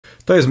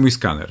To jest mój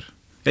skaner.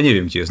 Ja nie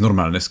wiem, gdzie jest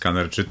normalny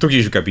skaner. Czy tu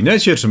gdzieś w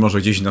gabinecie, czy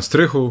może gdzieś na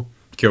strychu.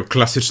 Takiego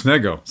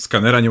klasycznego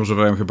skanera nie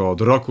używałem chyba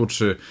od roku,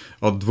 czy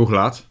od 2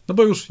 lat. No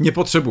bo już nie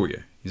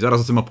potrzebuję. I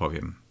zaraz o tym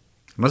opowiem.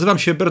 Nazywam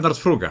się Bernard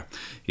Fruga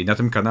i na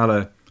tym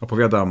kanale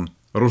opowiadam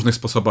o różnych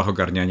sposobach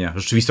ogarniania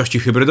rzeczywistości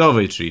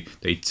hybrydowej, czyli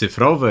tej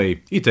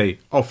cyfrowej i tej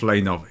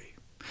offline'owej.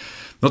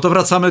 No to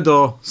wracamy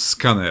do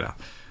skanera.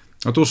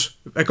 Otóż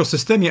w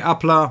ekosystemie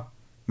Apple'a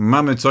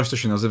mamy coś, co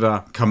się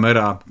nazywa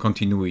Kamera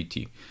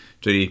Continuity.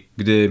 Czyli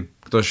gdy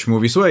ktoś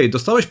mówi, słuchaj,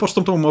 dostałeś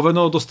pocztą tą umowę?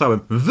 No dostałem.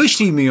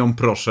 Wyślij mi ją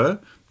proszę.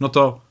 No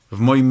to w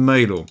moim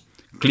mailu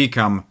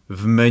klikam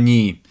w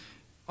menu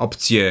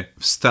opcję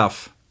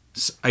wstaw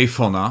z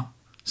iPhone'a,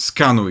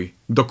 skanuj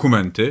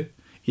dokumenty.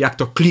 Jak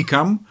to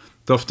klikam,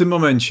 to w tym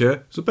momencie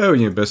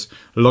zupełnie bez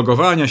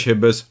logowania się,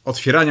 bez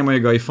otwierania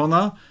mojego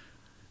iPhone'a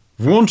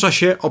włącza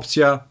się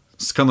opcja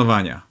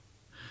skanowania.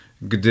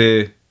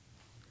 Gdy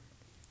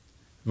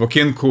w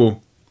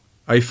okienku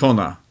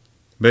iPhone'a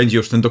będzie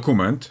już ten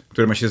dokument,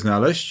 który ma się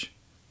znaleźć,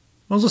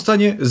 on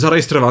zostanie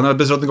zarejestrowany, ale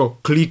bez żadnego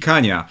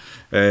klikania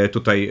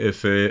tutaj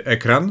w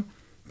ekran.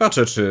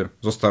 Patrzę, czy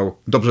został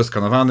dobrze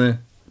skanowany,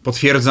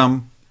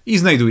 potwierdzam i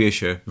znajduje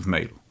się w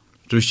mailu.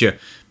 Oczywiście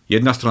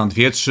jedna strona,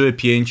 2, 3,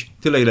 5,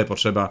 tyle ile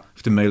potrzeba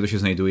w tym mailu się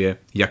znajduje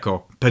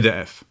jako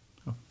PDF.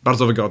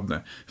 Bardzo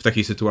wygodne w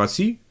takiej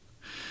sytuacji.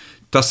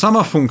 Ta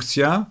sama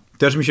funkcja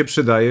też mi się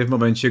przydaje w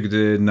momencie,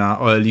 gdy na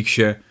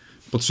OLX-ie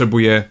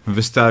potrzebuję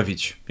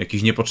wystawić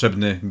jakiś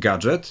niepotrzebny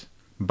gadżet.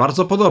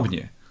 Bardzo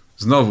podobnie.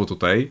 Znowu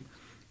tutaj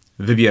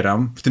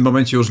wybieram, w tym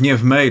momencie już nie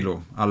w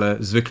mailu, ale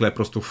zwykle po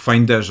prostu w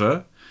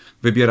Finderze,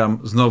 wybieram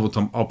znowu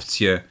tą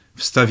opcję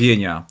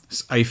wstawienia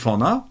z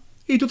iPhone'a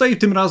i tutaj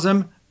tym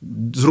razem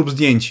zrób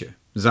zdjęcie.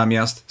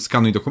 Zamiast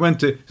skanuj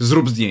dokumenty,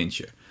 zrób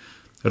zdjęcie.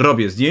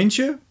 Robię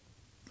zdjęcie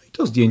i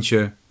to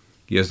zdjęcie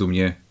jest u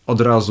mnie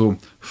od razu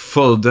w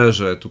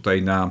folderze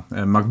tutaj na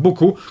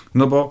MacBooku,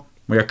 no bo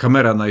moja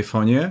kamera na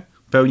iPhonie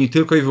pełni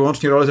tylko i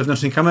wyłącznie rolę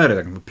zewnętrznej kamery.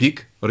 Tak,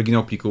 plik,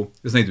 oryginał pliku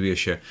znajduje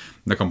się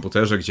na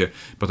komputerze, gdzie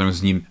potem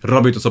z nim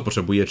robię to, co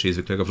potrzebuję, czyli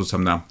zwykle go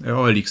wrzucam na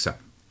OLX-a.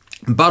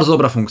 Bardzo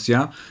dobra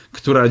funkcja,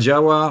 która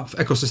działa w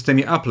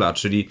ekosystemie Apple'a,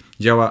 czyli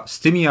działa z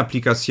tymi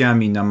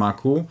aplikacjami na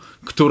Macu,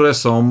 które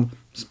są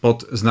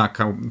spod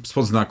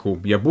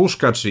znaku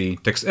jabłuszka, czyli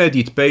Text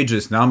Edit,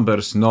 Pages,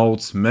 Numbers,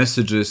 Notes,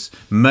 Messages,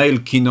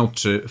 Mail, Keynote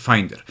czy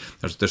Finder.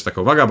 Znaczy też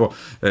taka uwaga, bo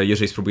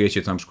jeżeli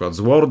spróbujecie to na przykład z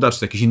Worda czy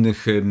z jakichś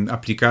innych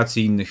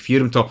aplikacji, innych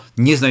firm, to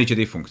nie znajdziecie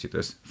tej funkcji. To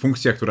jest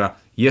funkcja, która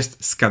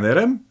jest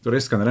skanerem,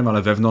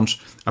 ale wewnątrz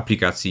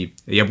aplikacji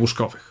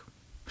jabłuszkowych.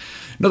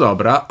 No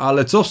dobra,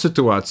 ale co w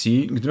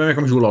sytuacji, gdy mam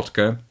jakąś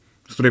ulotkę,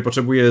 z której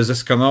potrzebuję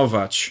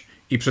zeskanować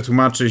i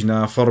przetłumaczyć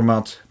na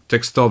format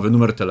tekstowy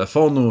numer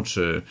telefonu,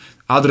 czy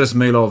adres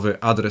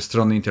mailowy, adres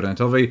strony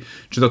internetowej,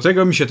 czy do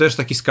tego mi się też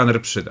taki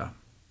skaner przyda?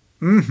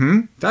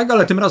 Tak,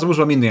 ale tym razem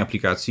używam innej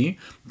aplikacji.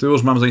 Tu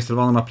już mam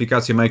zainstalowaną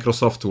aplikację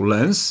Microsoftu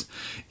Lens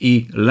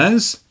i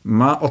Lens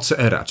ma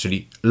OCR-a,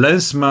 czyli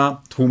Lens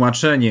ma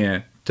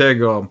tłumaczenie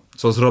tego,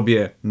 co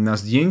zrobię na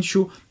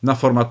zdjęciu, na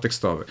format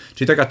tekstowy.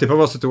 Czyli taka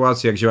typowa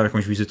sytuacja, gdzie mam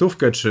jakąś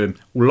wizytówkę czy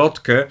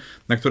ulotkę,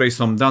 na której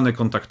są dane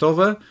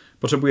kontaktowe,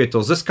 potrzebuję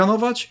to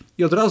zeskanować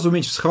i od razu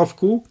mieć w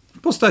schowku w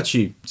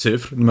postaci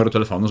cyfr, numeru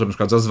telefonu, żeby na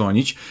przykład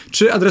zadzwonić,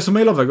 czy adresu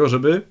mailowego,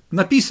 żeby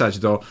napisać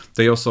do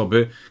tej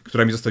osoby,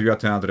 która mi zostawiła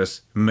ten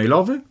adres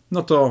mailowy.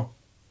 No to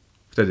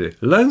wtedy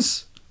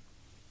Lens,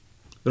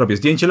 robię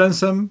zdjęcie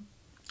Lensem,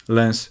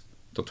 Lens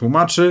to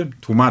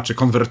tłumaczy,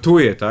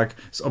 konwertuje, tak,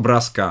 z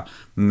obrazka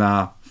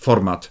na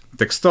format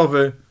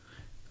tekstowy,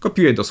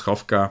 kopiuję do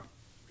schowka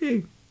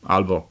i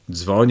albo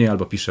dzwonię,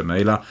 albo piszę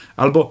maila,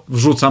 albo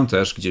wrzucam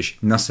też gdzieś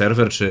na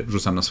serwer, czy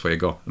wrzucam na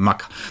swojego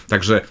Maca.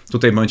 Także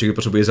tutaj w momencie, gdy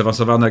potrzebuję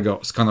zaawansowanego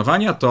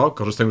skanowania, to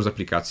korzystam już z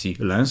aplikacji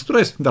Lens, która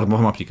jest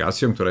darmową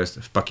aplikacją, która jest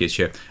w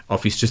pakiecie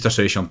Office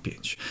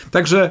 365.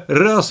 Także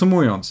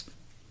reasumując,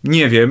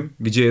 nie wiem,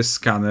 gdzie jest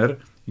skaner,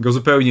 go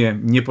zupełnie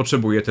nie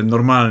potrzebuję, ten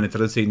normalny,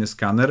 tradycyjny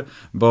skaner,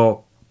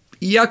 bo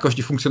i jakość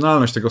i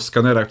funkcjonalność tego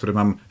skanera, który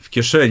mam w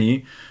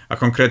kieszeni, a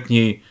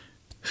konkretniej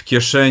w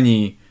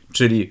kieszeni,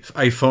 czyli w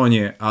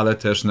iPhonie, ale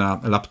też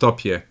na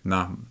laptopie,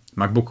 na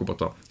MacBooku, bo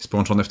to jest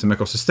połączone w tym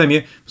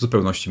ekosystemie, w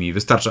zupełności mi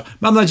wystarcza.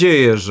 Mam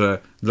nadzieję, że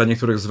dla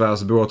niektórych z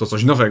Was było to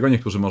coś nowego,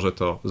 niektórzy może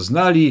to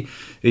znali.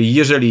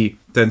 Jeżeli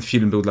ten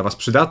film był dla Was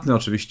przydatny,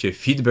 oczywiście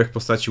feedback w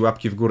postaci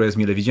łapki w górę jest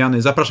mile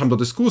widziany. Zapraszam do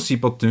dyskusji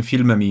pod tym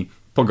filmem i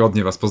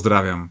pogodnie Was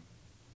pozdrawiam.